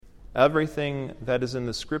Everything that is in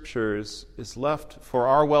the Scriptures is left for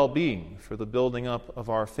our well-being, for the building up of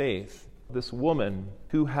our faith. This woman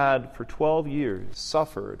who had for 12 years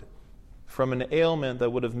suffered from an ailment that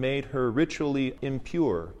would have made her ritually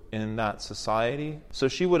impure in that society. So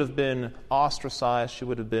she would have been ostracized, she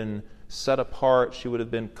would have been set apart, she would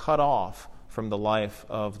have been cut off from the life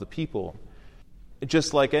of the people.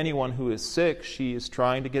 Just like anyone who is sick, she is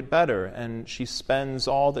trying to get better, and she spends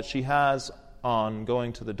all that she has on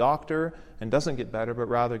going to the doctor and doesn't get better, but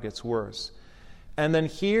rather gets worse. And then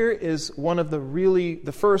here is one of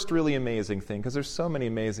the first really amazing thing, because there's so many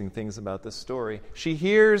amazing things about this story. She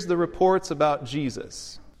hears the reports about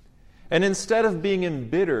Jesus. And instead of being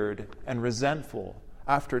embittered and resentful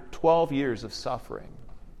after 12 years of suffering,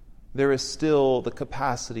 there is still the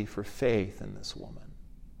capacity for faith in this woman.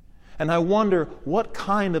 And I wonder, what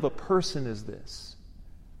kind of a person is this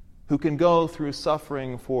who can go through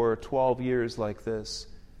suffering for 12 years like this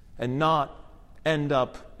and not end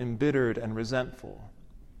up embittered and resentful?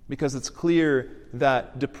 Because it's clear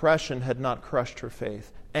that depression had not crushed her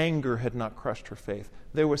faith. Anger had not crushed her faith.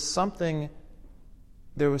 There was something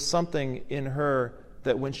in her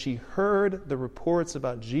that when she heard the reports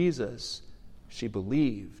about Jesus, she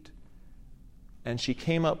believed. And she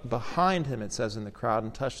came up behind him, it says in the crowd,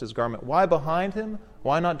 and touched his garment. Why behind him?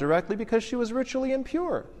 Why not directly? Because she was ritually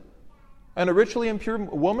impure. And a ritually impure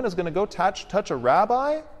woman is going to go touch a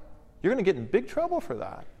rabbi? You're going to get in big trouble for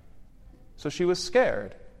that. So she was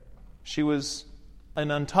scared. She was an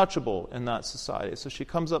untouchable in that society. So she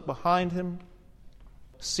comes up behind him,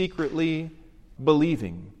 secretly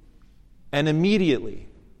believing. And immediately,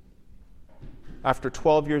 after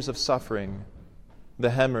 12 years of suffering, the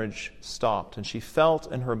hemorrhage stopped. And she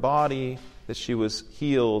felt in her body that she was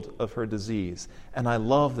healed of her disease. And I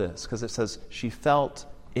love this because it says she felt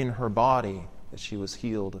in her body that she was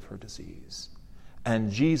healed of her disease.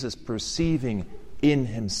 And Jesus, perceiving in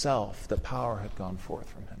himself that power had gone forth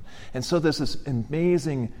from him. And so there's this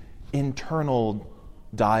amazing internal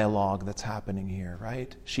dialogue that's happening here,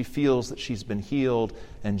 right? She feels that she's been healed,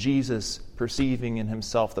 and Jesus, perceiving in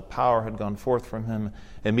himself that power had gone forth from him,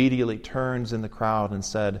 immediately turns in the crowd and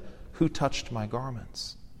said, "Who touched my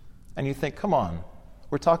garments?" And you think, come on,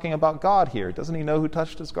 we're talking about God here. Doesn't he know who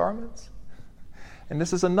touched his garments? And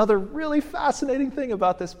this is another really fascinating thing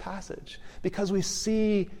about this passage, because we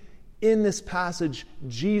see in this passage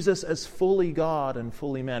Jesus as fully God and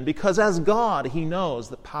fully man. Because as God, he knows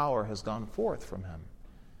that power has gone forth from him.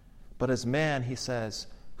 But as man, he says,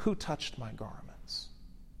 "Who touched my garments?"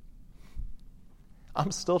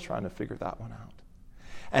 I'm still trying to figure that one out.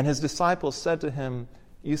 And his disciples said to him,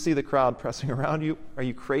 "You see the crowd pressing around you. Are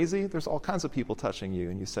you crazy? There's all kinds of people touching you.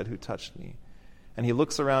 And you said, 'Who touched me?'" And he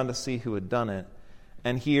looks around to see who had done it.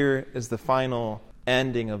 And here is the final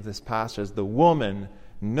ending of this passage. The woman,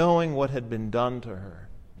 knowing what had been done to her,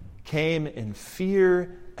 came in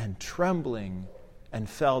fear and trembling and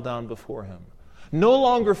fell down before him. No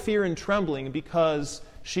longer fear and trembling because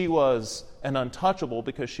she was an untouchable,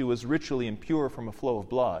 because she was ritually impure from a flow of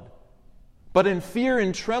blood, but in fear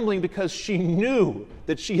and trembling because she knew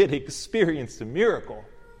that she had experienced a miracle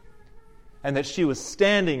and that she was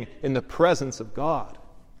standing in the presence of God.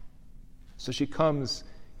 So she comes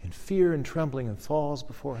in fear and trembling and falls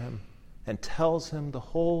before him and tells him the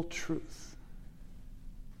whole truth.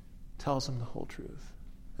 Tells him the whole truth.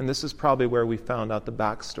 And this is probably where we found out the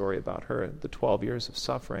backstory about her, the 12 years of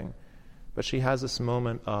suffering. But she has this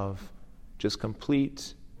moment of just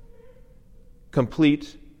complete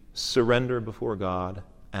surrender before God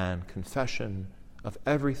and confession of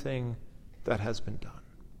everything that has been done.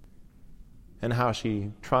 And how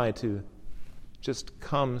she tried to just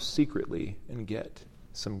come secretly and get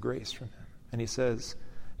some grace from him. And he says,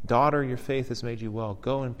 "Daughter, your faith has made you well.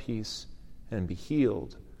 Go in peace and be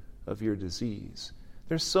healed of your disease."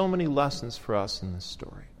 There's so many lessons for us in this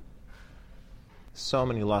story. So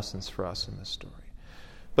many lessons for us in this story.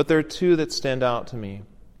 But there are two that stand out to me.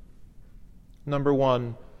 Number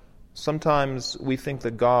one, sometimes we think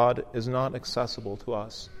that God is not accessible to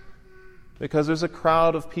us because there's a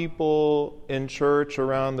crowd of people in church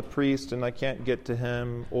around the priest and I can't get to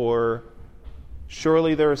him, or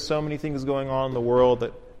surely there are so many things going on in the world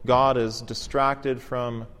that God is distracted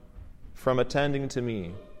from attending to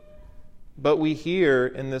me. But we hear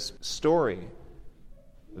in this story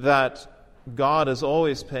that God is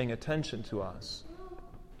always paying attention to us.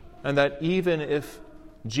 And that even if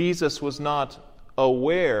Jesus was not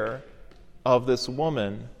aware of this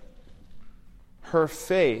woman, her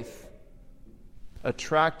faith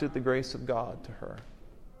attracted the grace of God to her.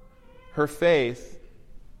 Her faith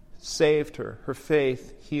saved her. Her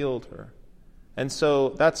faith healed her. And so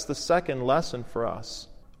that's the second lesson for us.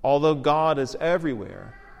 although God is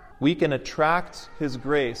everywhere, we can attract His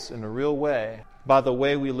grace in a real way by the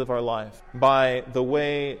way we live our life, by the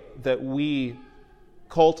way that we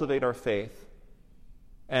cultivate our faith.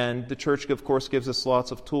 And the church, of course, gives us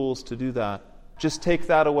lots of tools to do that. Just take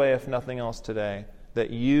that away, if nothing else today, that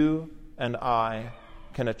you and I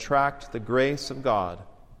can attract the grace of God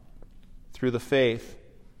through the faith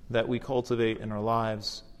that we cultivate in our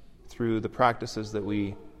lives, through the practices that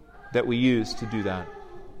we use to do that.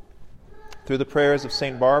 Through the prayers of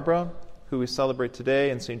St. Barbara, who we celebrate today,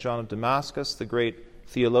 and St. John of Damascus, the great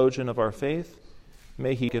theologian of our faith,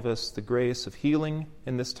 may he give us the grace of healing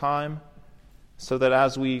in this time, so that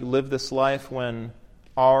as we live this life when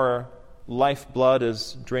our lifeblood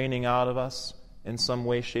is draining out of us in some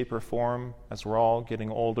way, shape, or form, as we're all getting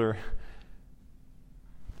older,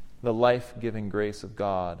 the life-giving grace of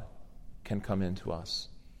God can come into us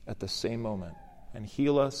at the same moment and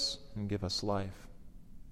heal us and give us life.